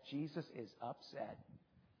upset. Jesus is upset.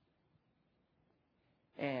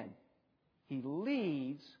 And He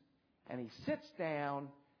leaves, and He sits down,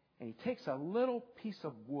 and He takes a little piece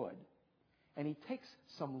of wood, and He takes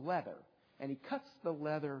some leather, and He cuts the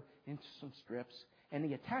leather into some strips, and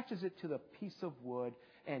He attaches it to the piece of wood.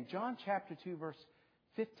 And John chapter 2 verse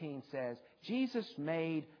 15 says, Jesus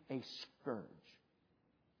made a scourge.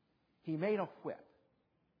 He made a whip.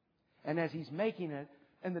 And as He's making it,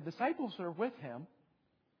 and the disciples are with Him,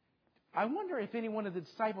 I wonder if any one of the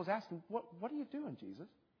disciples asked Him, what are you doing, Jesus?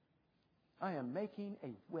 I am making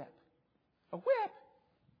a whip. A whip?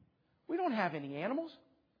 We don't have any animals.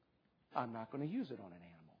 I'm not going to use it on an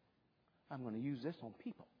animal. I'm going to use this on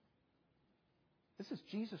people. This is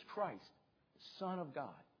Jesus Christ, the Son of God.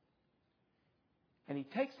 And He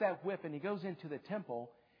takes that whip and He goes into the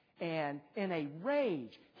temple, and in a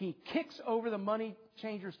rage, He kicks over the money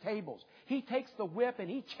changers' tables. He takes the whip and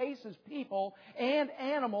He chases people and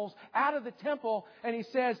animals out of the temple, and He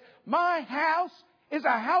says, my house is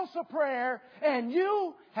a house of prayer, and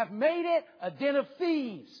you have made it a den of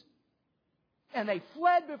thieves. And they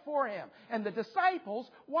fled before Him. And the disciples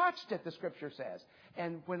watched it, the Scripture says.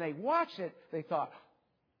 And when they watched it, they thought,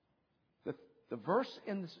 the verse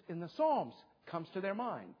in the Psalms comes to their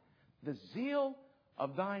mind. The zeal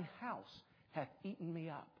of Thine house hath eaten me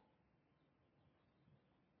up.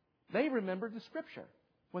 They remembered the Scripture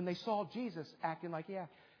when they saw Jesus acting like He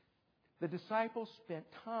acted. The disciples spent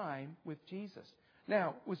time with Jesus.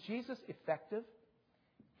 Now, was Jesus effective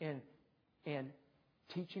in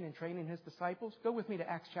teaching and training His disciples? Go with me to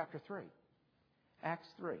Acts chapter 3. Acts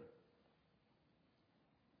 3.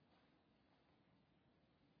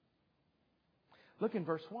 Look in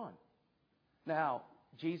verse 1. Now,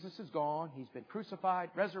 Jesus is gone. He's been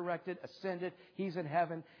crucified, resurrected, ascended. He's in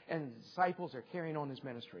heaven, and the disciples are carrying on His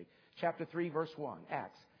ministry. Chapter 3, verse 1,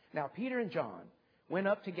 Acts. Now, Peter and John went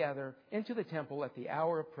up together into the temple at the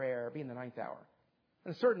hour of prayer, being the 9th hour.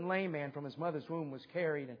 And a certain lame man from his mother's womb was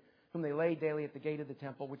carried, and whom they laid daily at the gate of the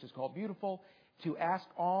temple, which is called Beautiful, to ask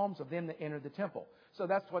alms of them that entered the temple. So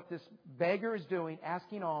that's what this beggar is doing,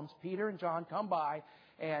 asking alms. Peter and John come by,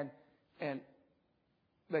 and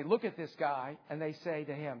they look at this guy, and they say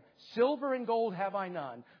to him, silver and gold have I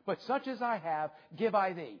none, but such as I have give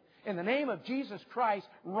I thee. in the name of Jesus Christ,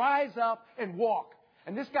 rise up and walk.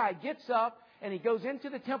 And this guy gets up and he goes into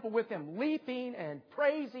the temple with them, leaping and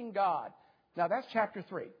praising God. Now that's chapter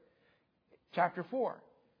 3. Chapter 4,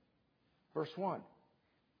 verse 1.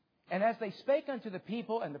 And as they spake unto the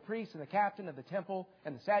people, and the priests and the captain of the temple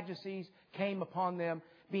and the Sadducees came upon them,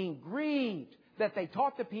 being grieved that they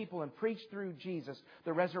taught the people and preached through Jesus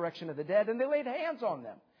the resurrection of the dead, and they laid hands on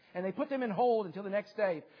them. And they put them in hold until the next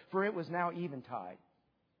day, for it was now eventide.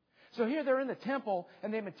 So here they're in the temple,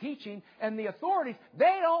 and they've been teaching, and the authorities,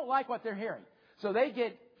 they don't like what they're hearing. So they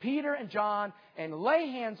get Peter and John and lay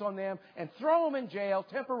hands on them and throw them in jail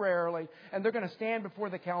temporarily, and they're going to stand before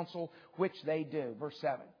the council, which they do. Verse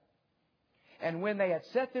 7. And when they had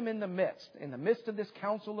set them in the midst of this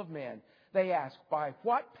council of men, they asked, by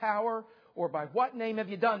what power or by what name have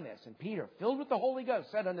you done this? And Peter, filled with the Holy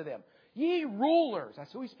Ghost, said unto them, ye rulers,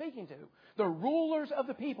 that's who he's speaking to, the rulers of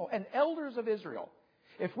the people and elders of Israel,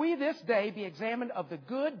 if we this day be examined of the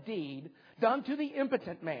good deed done to the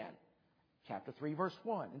impotent man, chapter 3, verse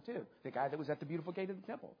 1 and 2, the guy that was at the beautiful gate of the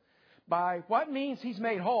temple, by what means he's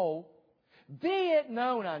made whole, be it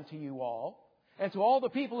known unto you all and to all the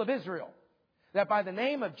people of Israel, that by the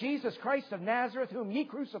name of Jesus Christ of Nazareth, whom ye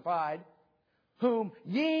crucified, whom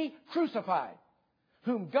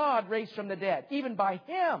God raised from the dead, even by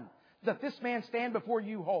Him doth this man stand before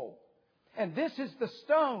you whole. And this is the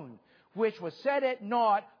stone which was set at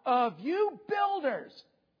naught of you builders,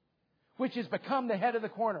 which is become the head of the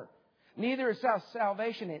corner. Neither is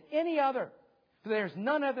salvation in any other, for there is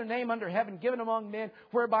none other name under heaven given among men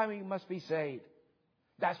whereby we must be saved.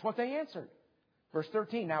 That's what they answered. Verse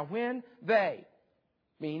 13, now when they,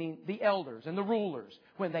 meaning the elders and the rulers,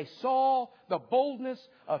 when they saw the boldness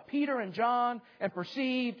of Peter and John and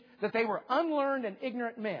perceived that they were unlearned and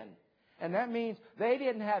ignorant men, and that means they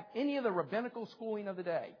didn't have any of the rabbinical schooling of the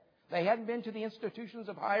day. They hadn't been to the institutions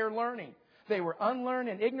of higher learning. They were unlearned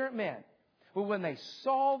and ignorant men. But when they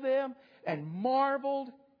saw them and marveled,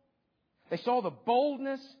 they saw the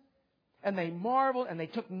boldness and they marveled and they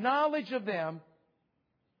took knowledge of them.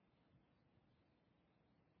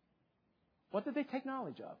 What did they take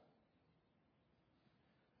knowledge of?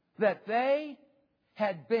 That they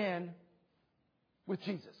had been with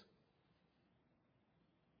Jesus.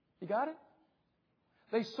 You got it?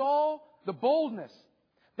 They saw the boldness.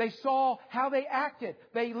 They saw how they acted.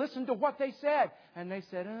 They listened to what they said. And they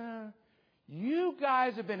said, you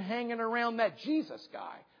guys have been hanging around that Jesus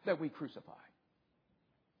guy that we crucified.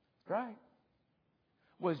 Right?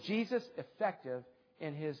 Was Jesus effective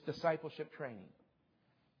in His discipleship training?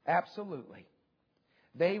 Absolutely.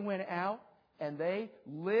 They went out and they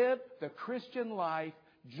lived the Christian life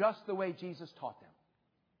just the way Jesus taught them.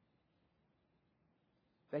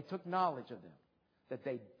 They took knowledge of them, that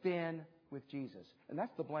they'd been with Jesus. And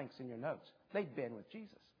that's the blanks in your notes. They'd been with Jesus.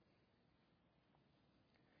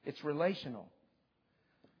 It's relational.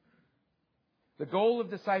 The goal of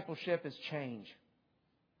discipleship is change.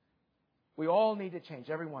 We all need to change,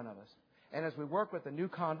 every one of us. And as we work with a new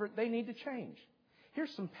convert, they need to change.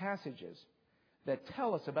 Here's some passages that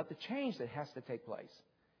tell us about the change that has to take place.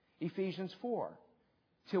 Ephesians 4.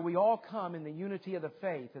 Till we all come in the unity of the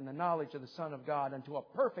faith and the knowledge of the Son of God unto a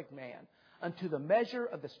perfect man, unto the measure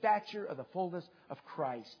of the stature of the fullness of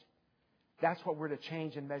Christ. That's what we're to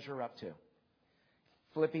change and measure up to.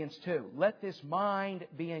 Philippians 2. Let this mind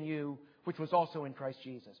be in you, which was also in Christ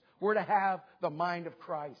Jesus. We're to have the mind of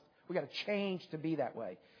Christ. We've got to change to be that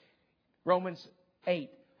way. Romans 8.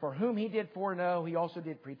 For whom He did foreknow, He also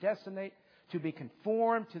did predestinate to be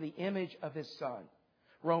conformed to the image of His Son.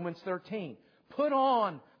 Romans 13. Put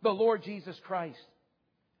on the Lord Jesus Christ.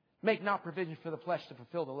 Make not provision for the flesh to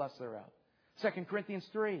fulfill the lusts thereof. 2 Corinthians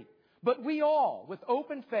 3. But we all, with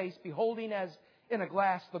open face, beholding as in a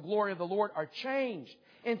glass the glory of the Lord, are changed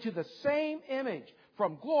into the same image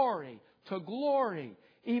from glory to glory,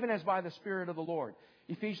 even as by the Spirit of the Lord.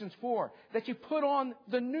 Ephesians 4. That you put on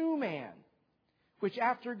the new man, which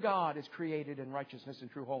after God is created in righteousness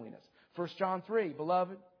and true holiness. 1 John 3.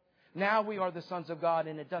 Beloved, now we are the sons of God,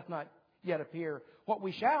 and it doth not yet appear what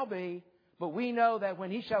we shall be, but we know that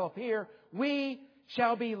when He shall appear, we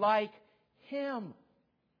shall be like Him.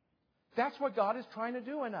 That's what God is trying to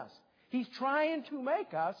do in us. He's trying to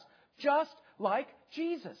make us just like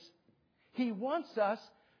Jesus. He wants us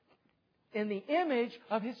in the image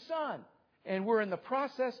of His Son. And we're in the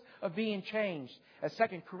process of being changed. As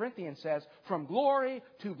 2 Corinthians says, from glory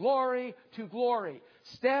to glory to glory.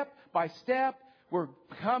 Step by step, we're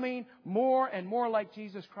becoming more and more like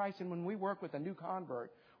Jesus Christ. And when we work with a new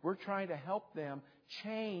convert, we're trying to help them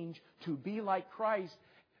change to be like Christ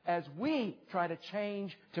as we try to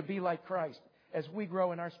change to be like Christ, as we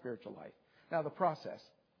grow in our spiritual life. Now, the process.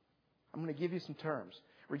 I'm going to give you some terms.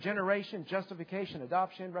 Regeneration, justification,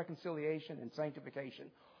 adoption, reconciliation, and sanctification.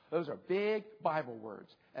 Those are big Bible words,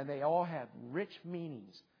 and they all have rich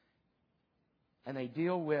meanings. And they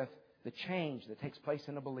deal with the change that takes place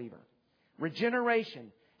in a believer.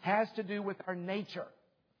 Regeneration has to do with our nature.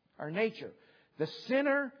 Our nature. The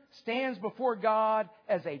sinner stands before God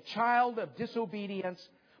as a child of disobedience,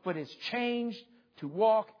 but is changed to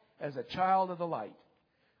walk as a child of the light.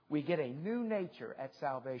 We get a new nature at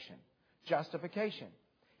salvation. Justification.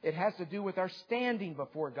 It has to do with our standing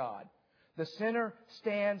before God. The sinner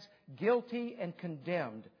stands guilty and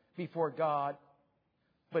condemned before God,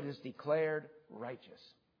 but is declared righteous.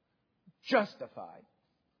 Justified.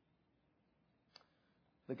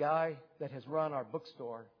 The guy that has run our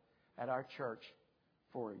bookstore at our church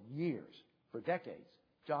for years, for decades,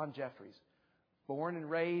 John Jeffries, born and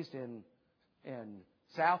raised in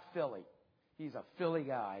South Philly. He's a Philly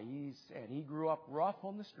guy. He grew up rough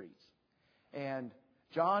on the streets. And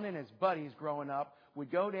John and his buddies growing up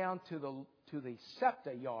would go down to the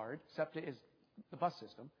SEPTA yard. SEPTA is the bus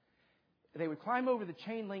system. They would climb over the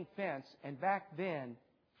chain link fence, and back then,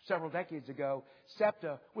 several decades ago,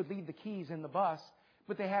 SEPTA would leave the keys in the bus,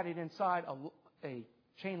 but they had it inside a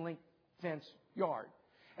chain link fence yard.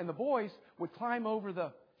 And the boys would climb over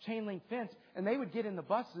the chain link fence, and they would get in the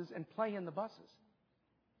buses and play in the buses.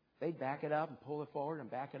 They'd back it up and pull it forward and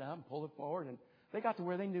back it up and pull it forward, and they got to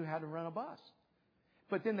where they knew how to run a bus.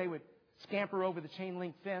 But then they would scamper over the chain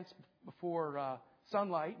link fence before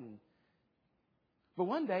sunlight. But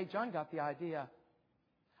one day, John got the idea,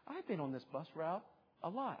 I've been on this bus route a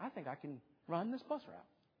lot. I think I can run this bus route.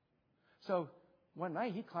 So one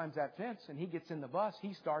night, he climbs that fence and he gets in the bus.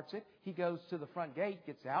 He starts it. He goes to the front gate,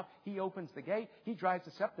 gets out. He opens the gate. He drives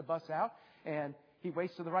the SEPTA bus out, and he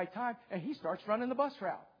waits to the right time, and he starts running the bus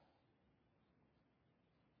route.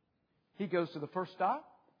 He goes to the first stop,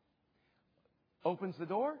 opens the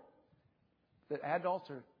door. The adults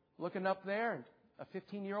are looking up there, and a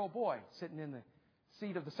 15-year-old boy sitting in the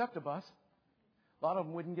seat of the SEPTA bus. A lot of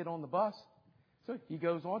them wouldn't get on the bus. So he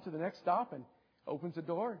goes on to the next stop and opens the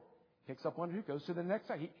door, picks up one or two, goes to the next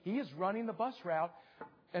stop. He is running the bus route.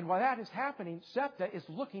 And while that is happening, SEPTA is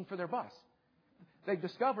looking for their bus. They've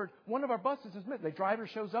discovered one of our buses is missing. The driver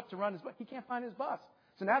shows up to run his bus. He can't find his bus.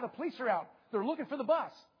 So now the police are out. They're looking for the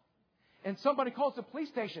bus. And somebody calls the police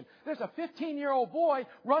station. There's a 15-year-old boy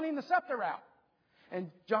running the SEPTA route. And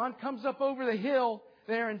John comes up over the hill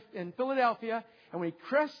there in Philadelphia. And when he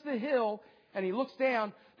crests the hill and he looks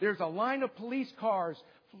down, there's a line of police cars,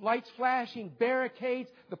 lights flashing, barricades.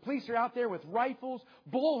 The police are out there with rifles,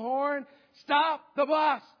 bullhorn. Stop the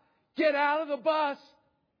bus! Get out of the bus!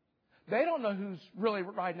 They don't know who's really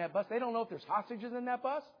riding that bus. They don't know if there's hostages in that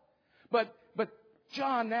bus. But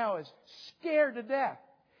John now is scared to death.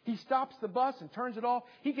 He stops the bus and turns it off.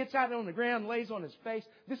 He gets out on the ground, lays on his face.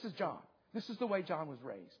 This is John. This is the way John was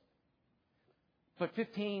raised. But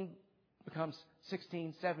 15 becomes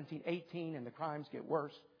 16, 17, 18, and the crimes get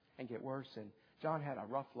worse and get worse. And John had a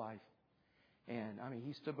rough life. And,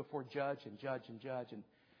 he stood before judge and judge and judge. And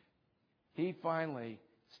he finally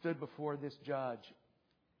stood before this judge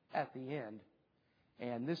at the end.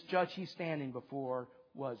 And this judge he's standing before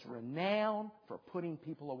was renowned for putting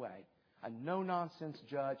people away. A no-nonsense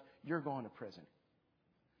judge. You're going to prison.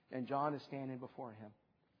 And John is standing before him.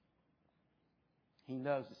 He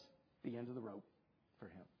knows it's the end of the rope for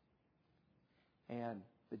him. And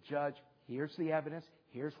the judge hears the evidence.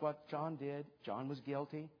 Here's what John did. John was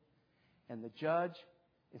guilty. And the judge,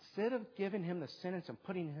 instead of giving him the sentence and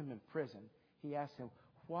putting him in prison, he asked him,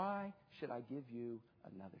 why should I give you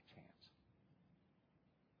another chance?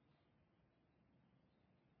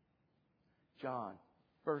 John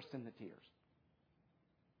burst into tears.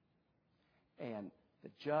 And the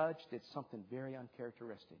judge did something very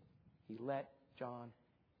uncharacteristic. He let John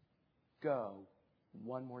go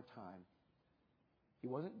one more time. He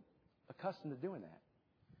wasn't accustomed to doing that.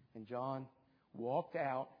 And John walked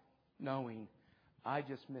out knowing, I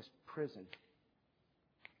just missed prison.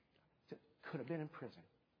 Could have been in prison.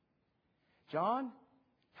 John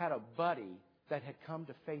had a buddy that had come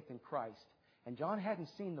to faith in Christ. And John hadn't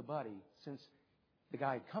seen the buddy since the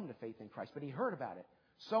guy had come to faith in Christ. But he heard about it.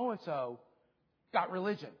 So-and-so got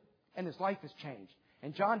religion. And his life has changed.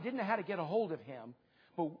 And John didn't know how to get a hold of him.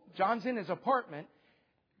 But John's in his apartment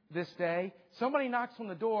this day. Somebody knocks on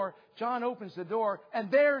the door. John opens the door.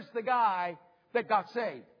 And there's the guy that got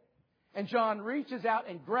saved. And John reaches out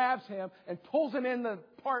and grabs him and pulls him in the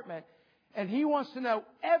apartment. And he wants to know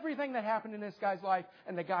everything that happened in this guy's life.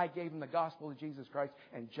 And the guy gave him the gospel of Jesus Christ.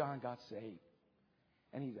 And John got saved.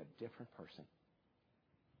 And he's a different person.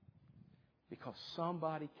 Because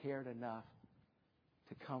somebody cared enough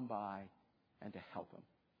to come by and to help him.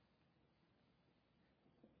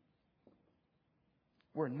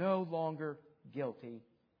 We're no longer guilty.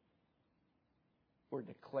 We're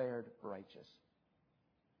declared righteous.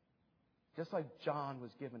 Just like John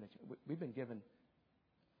was given, we've been given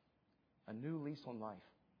a new lease on life.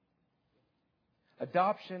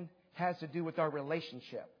 Adoption has to do with our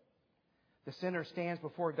relationship. The sinner stands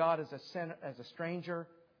before God as a stranger,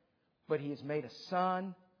 but he is made a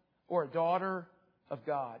son or a daughter of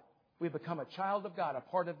God. We become a child of God, a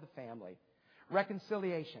part of the family.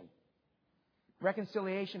 Reconciliation.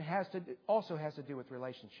 Reconciliation also has to do with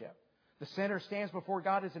relationship. The sinner stands before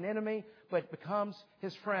God as an enemy, but becomes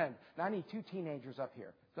His friend. Now, I need 2 teenagers up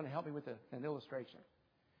here. It's going to help me with an illustration.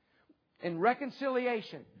 In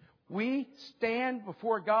reconciliation, we stand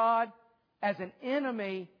before God as an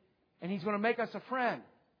enemy, and He's going to make us a friend.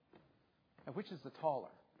 And which is the taller?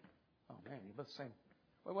 Oh, man, you're both the same.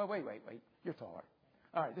 Wait. You're taller.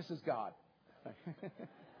 All right, this is God.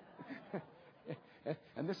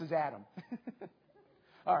 And this is Adam.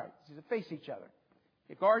 All right, so they face each other.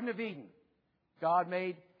 The Garden of Eden, God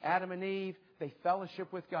made Adam and Eve. They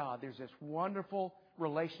fellowship with God. There's this wonderful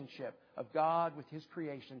relationship of God with His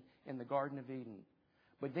creation in the Garden of Eden.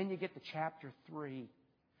 But then you get to chapter 3.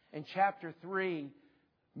 In chapter 3,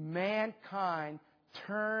 mankind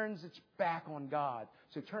turns its back on God.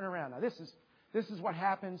 So turn around. Now this is what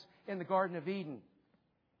happens in the Garden of Eden.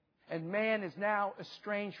 And man is now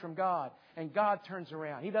estranged from God. And God turns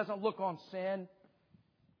around. He doesn't look on sin.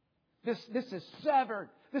 This is severed.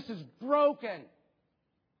 This is broken.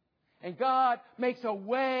 And God makes a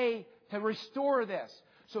way to restore this.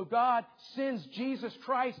 So God sends Jesus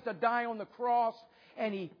Christ to die on the cross,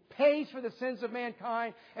 and He pays for the sins of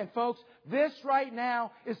mankind. And folks, this right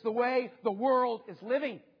now is the way the world is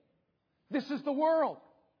living. This is the world.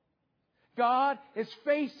 God is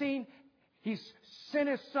facing, He's sent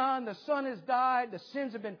His Son. The Son has died. The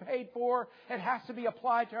sins have been paid for. It has to be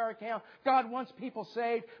applied to our account. God wants people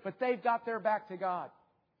saved, but they've got their back to God.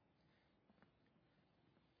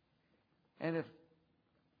 And if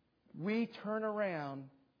we turn around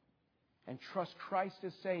and trust Christ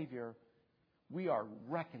as Savior, we are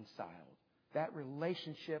reconciled. That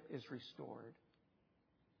relationship is restored.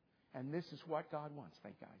 And this is what God wants.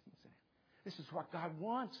 Thank God. This is what God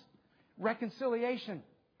wants. Reconciliation.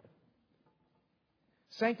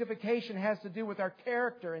 Sanctification has to do with our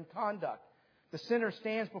character and conduct. The sinner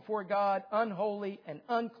stands before God unholy and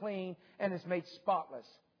unclean and is made spotless.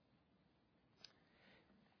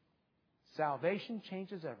 Salvation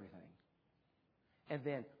changes everything. And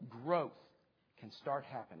then growth can start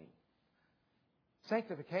happening.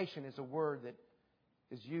 Sanctification is a word that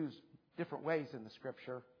is used different ways in the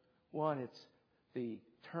Scripture. One, it's the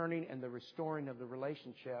turning and the restoring of the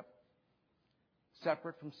relationship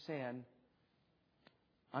separate from sin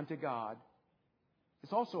unto God.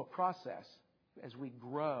 It's also a process as we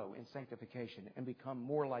grow in sanctification and become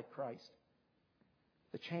more like Christ.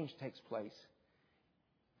 The change takes place.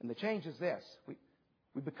 And the change is this.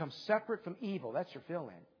 We become separate from evil. That's your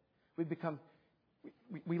fill-in.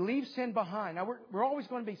 We leave sin behind. Now, we're always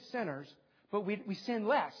going to be sinners, but we sin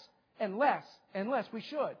less and less and less. We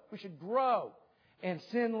should grow and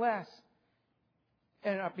sin less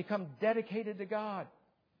and become dedicated to God.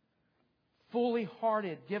 Fully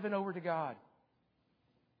hearted, given over to God.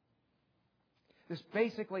 This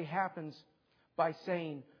basically happens by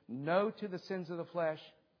saying no to the sins of the flesh,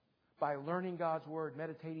 by learning God's Word,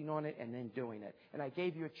 meditating on it, and then doing it. And I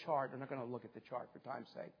gave you a chart. I'm not going to look at the chart for time's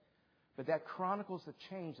sake. But that chronicles the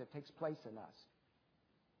change that takes place in us.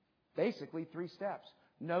 Basically, 3 steps.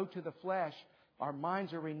 No to the flesh. Our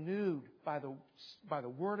minds are renewed by the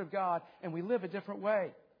Word of God, and we live a different way.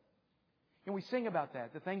 And we sing about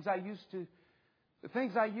that. The things I used to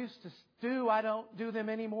do, I don't do them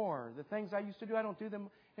anymore. The things I used to do, I don't do them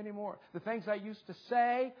anymore. The things I used to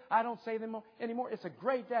say, I don't say them anymore. It's a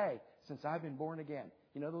great day since I've been born again.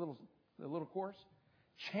 You know the little chorus?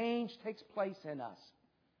 Change takes place in us.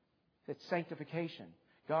 It's sanctification.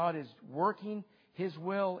 God is working His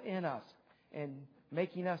will in us and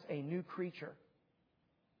making us a new creature.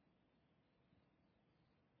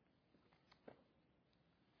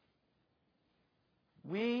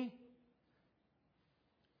 We,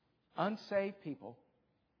 unsaved people,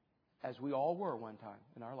 as we all were one time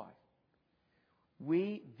in our life,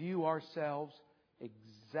 we view ourselves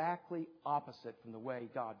exactly opposite from the way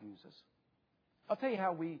God views us. I'll tell you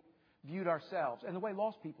how we viewed ourselves and the way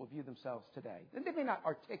lost people view themselves today. They may not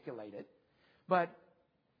articulate it, but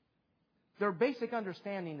their basic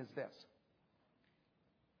understanding is this.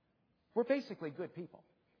 We're basically good people.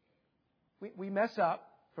 We mess up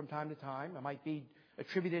from time to time. It might be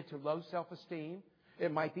attributed to low self-esteem.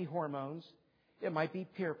 It might be hormones. It might be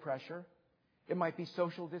peer pressure. It might be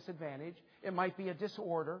social disadvantage. It might be a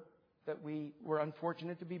disorder that we were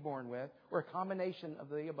unfortunate to be born with, or a combination of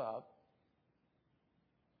the above.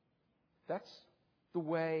 That's the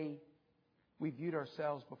way we viewed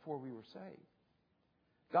ourselves before we were saved.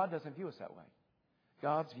 God doesn't view us that way.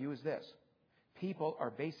 God's view is this. People are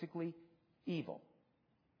basically evil.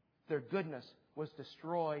 Their goodness was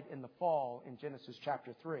destroyed in the fall in Genesis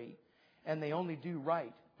chapter 3, and they only do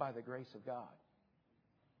right by the grace of God.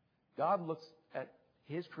 God looks at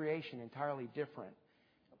His creation entirely different.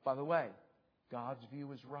 By the way, God's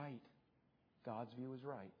view is right. God's view is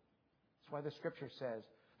right. That's why the Scripture says,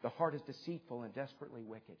 the heart is deceitful and desperately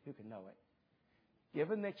wicked. Who can know it?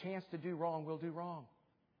 Given the chance to do wrong, we'll do wrong.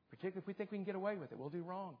 Particularly if we think we can get away with it, we'll do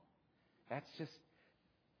wrong. That's just...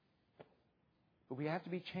 But we have to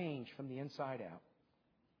be changed from the inside out.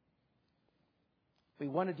 We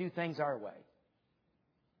want to do things our way.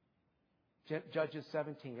 Judges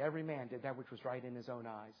 17, every man did that which was right in his own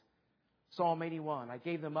eyes. Psalm 81, I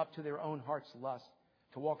gave them up to their own heart's lust,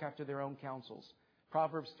 to walk after their own counsels.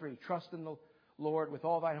 Proverbs 3, trust in the Lord with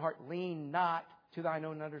all thine heart, lean not to thine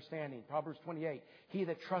own understanding. Proverbs 28, he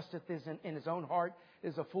that trusteth in his own heart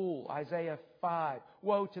is a fool. Isaiah 5,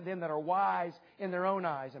 woe to them that are wise in their own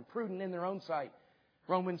eyes and prudent in their own sight.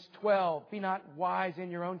 Romans 12, be not wise in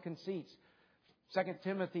your own conceits. 2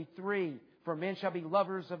 Timothy 3, for men shall be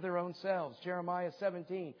lovers of their own selves. Jeremiah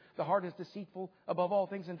 17, the heart is deceitful above all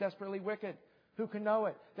things and desperately wicked. Who can know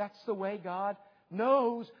it? That's the way God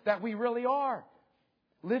knows that we really are.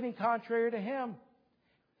 Living contrary to Him.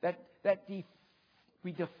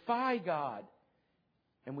 We defy God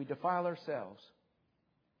and we defile ourselves.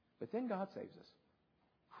 But then God saves us.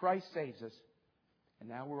 Christ saves us. And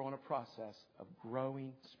now we're on a process of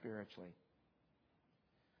growing spiritually.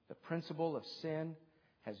 The principle of sin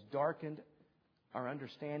has darkened our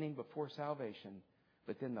understanding before salvation,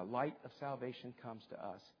 but then the light of salvation comes to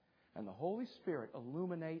us. And the Holy Spirit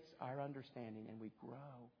illuminates our understanding and we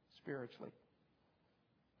grow spiritually.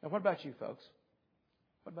 Now, what about you, folks?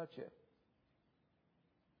 What about you?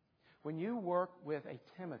 When you work with a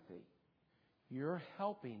Timothy, you're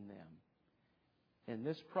helping them in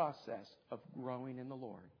this process of growing in the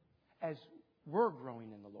Lord. As we're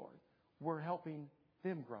growing in the Lord, we're helping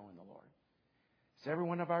them grow in the Lord. It's every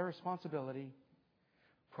one of our responsibility.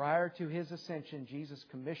 Prior to His ascension, Jesus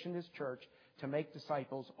commissioned His church to make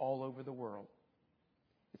disciples all over the world.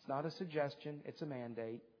 It's not a suggestion, it's a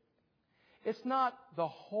mandate. It's not the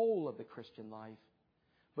whole of the Christian life,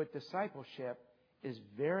 but discipleship is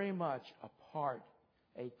very much a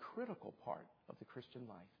critical part of the Christian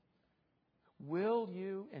life. Will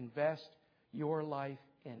you invest your life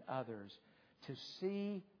in others to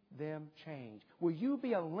see them change? Will you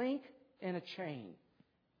be a link in a chain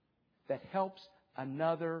that helps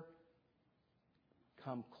another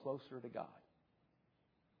come closer to God?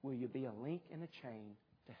 Will you be a link in a chain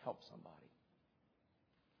to help somebody?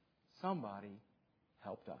 Somebody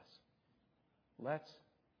helped us. Let's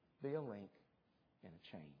be a link in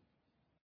a chain.